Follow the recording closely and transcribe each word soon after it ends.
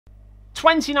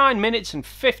29 minutes and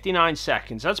 59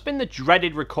 seconds. That's been the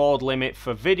dreaded record limit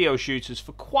for video shooters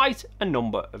for quite a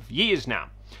number of years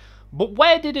now. But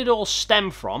where did it all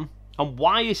stem from, and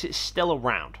why is it still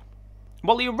around?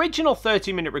 Well, the original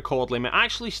 30-minute record limit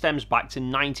actually stems back to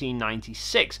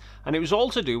 1996, and it was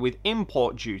all to do with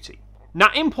import duty.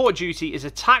 Now, import duty is a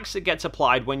tax that gets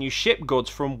applied when you ship goods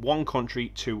from one country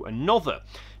to another.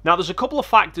 Now, there's a couple of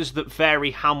factors that vary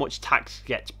how much tax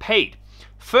gets paid.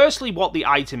 Firstly, what the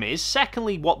item is,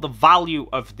 secondly, what the value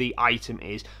of the item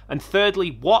is, and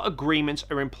thirdly, what agreements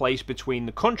are in place between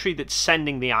the country that's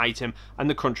sending the item and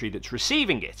the country that's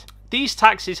receiving it. These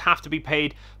taxes have to be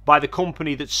paid by the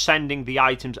company that's sending the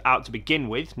items out to begin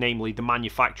with, namely the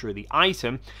manufacturer of the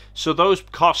item, so those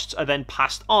costs are then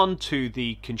passed on to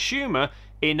the consumer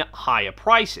in higher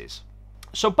prices.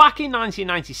 So back in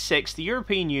 1996, the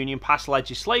European Union passed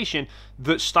legislation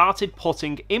that started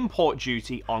putting import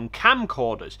duty on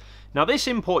camcorders. Now, this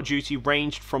import duty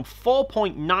ranged from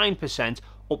 4.9%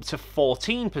 up to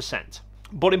 14%.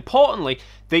 But importantly,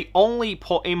 they only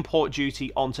put import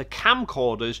duty onto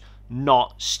camcorders,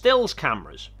 not stills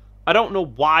cameras. I don't know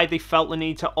why they felt the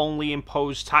need to only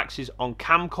impose taxes on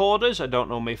camcorders. I don't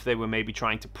know if they were maybe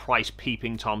trying to price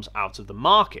peeping toms out of the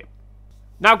market.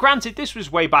 Now, granted, this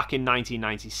was way back in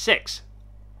 1996.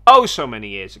 Oh, so many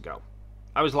years ago.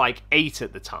 I was like 8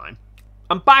 at the time.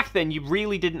 And back then, you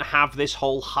really didn't have this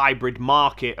whole hybrid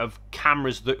market of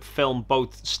cameras that film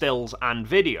both stills and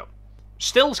video.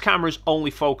 Stills cameras only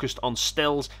focused on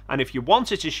stills, and if you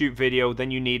wanted to shoot video,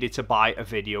 then you needed to buy a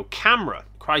video camera.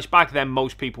 Christ, back then,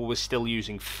 most people were still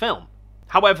using film.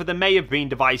 However, there may have been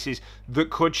devices that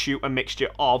could shoot a mixture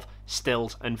of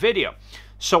stills and video.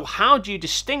 So how do you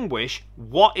distinguish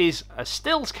what is a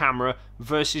stills camera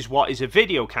versus what is a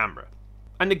video camera?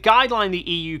 And the guideline the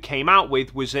EU came out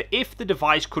with was that if the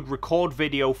device could record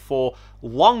video for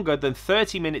longer than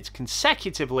 30 minutes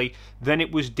consecutively, then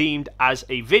it was deemed as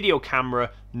a video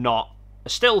camera, not a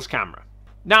stills camera.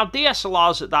 Now,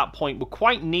 DSLRs at that point were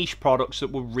quite niche products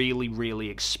that were really,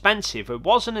 really expensive. It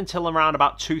wasn't until around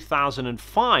about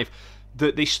 2005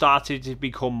 that they started to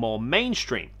become more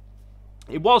mainstream.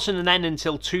 It wasn't then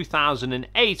until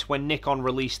 2008 when Nikon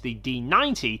released the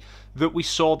D90 that we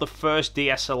saw the first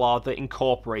DSLR that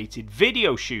incorporated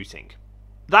video shooting.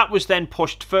 That was then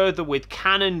pushed further with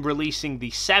Canon releasing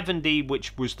the 7D,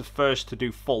 which was the first to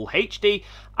do full HD,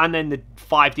 and then the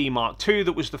 5D Mark II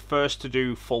that was the first to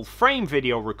do full frame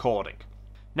video recording.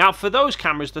 Now, for those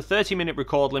cameras, the 30-minute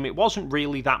record limit wasn't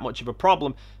really that much of a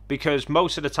problem because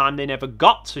most of the time they never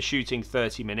got to shooting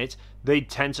 30 minutes, they'd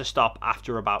tend to stop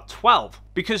after about 12.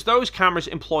 Because those cameras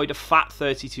employed a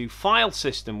FAT32 file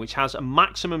system, which has a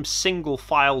maximum single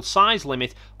file size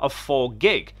limit of 4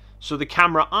 gig. So the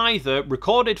camera either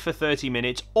recorded for 30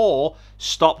 minutes or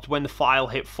stopped when the file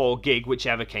hit 4 gig,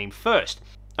 whichever came first.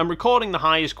 And recording the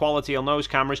highest quality on those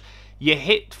cameras, you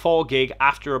hit 4 gig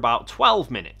after about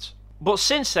 12 minutes. But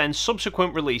since then,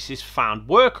 subsequent releases found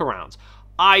workarounds.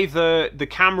 Either the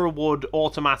camera would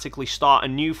automatically start a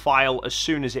new file as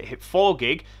soon as it hit 4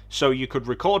 gig, so you could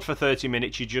record for 30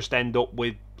 minutes, you just end up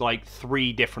with like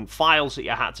 3 different files that you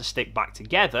had to stick back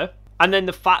together. And then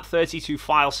the FAT32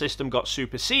 file system got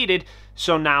superseded,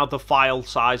 so now the file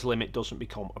size limit doesn't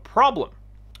become a problem.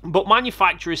 But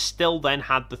manufacturers still then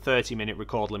had the 30-minute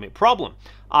record limit problem,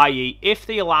 i.e. if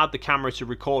they allowed the camera to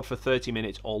record for 30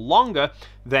 minutes or longer,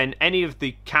 then any of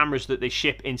the cameras that they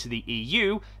ship into the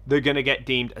EU, they're going to get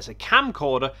deemed as a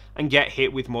camcorder and get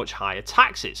hit with much higher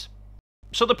taxes.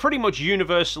 So the pretty much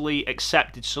universally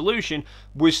accepted solution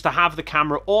was to have the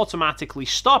camera automatically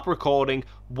stop recording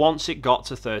once it got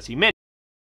to 30 minutes.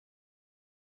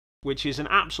 Which is an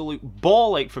absolute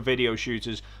ball ache for video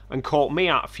shooters and caught me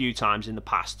out a few times in the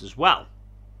past as well.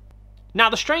 Now,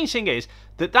 the strange thing is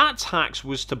that that tax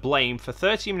was to blame for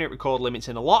 30-minute record limits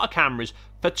in a lot of cameras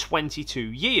for 22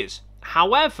 years.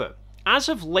 However, as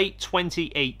of late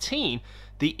 2018,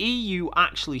 the EU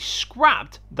actually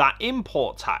scrapped that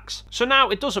import tax. So now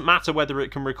it doesn't matter whether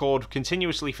it can record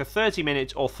continuously for 30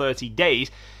 minutes or 30 days.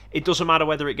 It doesn't matter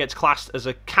whether it gets classed as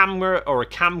a camera or a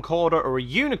camcorder or a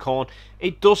unicorn,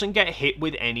 it doesn't get hit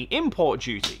with any import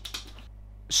duty.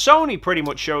 Sony pretty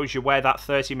much shows you where that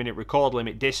 30-minute record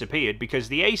limit disappeared, because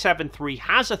the A7 III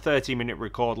has a 30-minute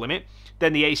record limit,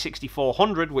 then the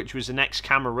A6400, which was the next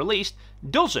camera released,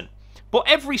 doesn't. But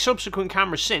every subsequent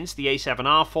camera since, the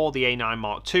A7R4, the A9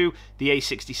 Mark II, the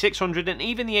A6600, and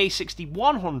even the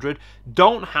A6100,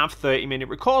 don't have 30-minute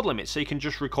record limits, so you can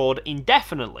just record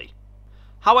indefinitely.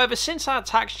 However, since that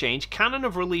tax change, Canon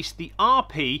have released the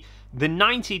RP, the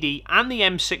 90D, and the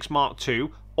M6 Mark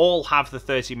II, all have the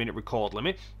 30-minute record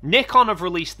limit. Nikon have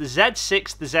released the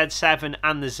Z6, the Z7,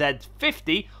 and the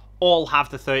Z50, all have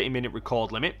the 30-minute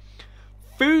record limit.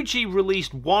 Fuji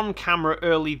released one camera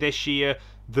early this year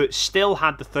that still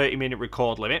had the 30-minute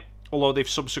record limit, although they've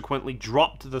subsequently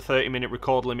dropped the 30-minute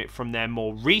record limit from their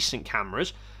more recent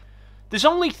cameras. There's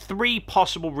only 3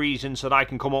 possible reasons that I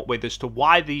can come up with as to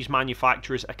why these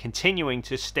manufacturers are continuing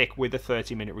to stick with the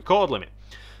 30-minute record limit.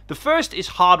 The first is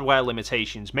hardware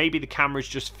limitations. Maybe the cameras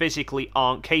just physically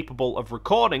aren't capable of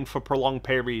recording for prolonged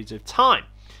periods of time.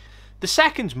 The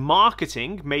second's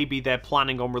marketing. Maybe they're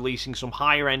planning on releasing some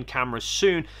higher end cameras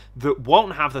soon that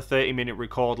won't have the 30-minute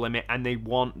record limit and they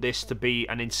want this to be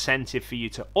an incentive for you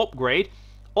to upgrade.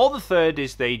 Or the third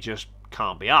is they just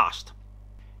can't be asked.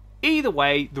 Either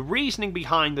way, the reasoning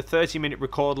behind the 30-minute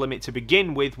record limit to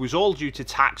begin with was all due to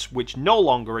tax, which no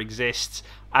longer exists,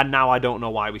 and now I don't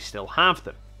know why we still have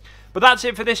them. But that's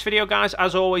it for this video, guys.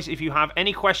 As always, if you have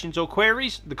any questions or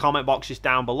queries, the comment box is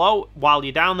down below. While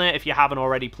you're down there, if you haven't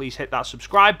already, please hit that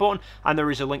subscribe button, and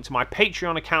there is a link to my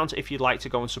Patreon account if you'd like to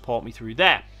go and support me through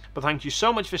there. But thank you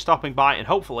so much for stopping by, and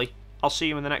hopefully, I'll see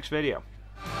you in the next video.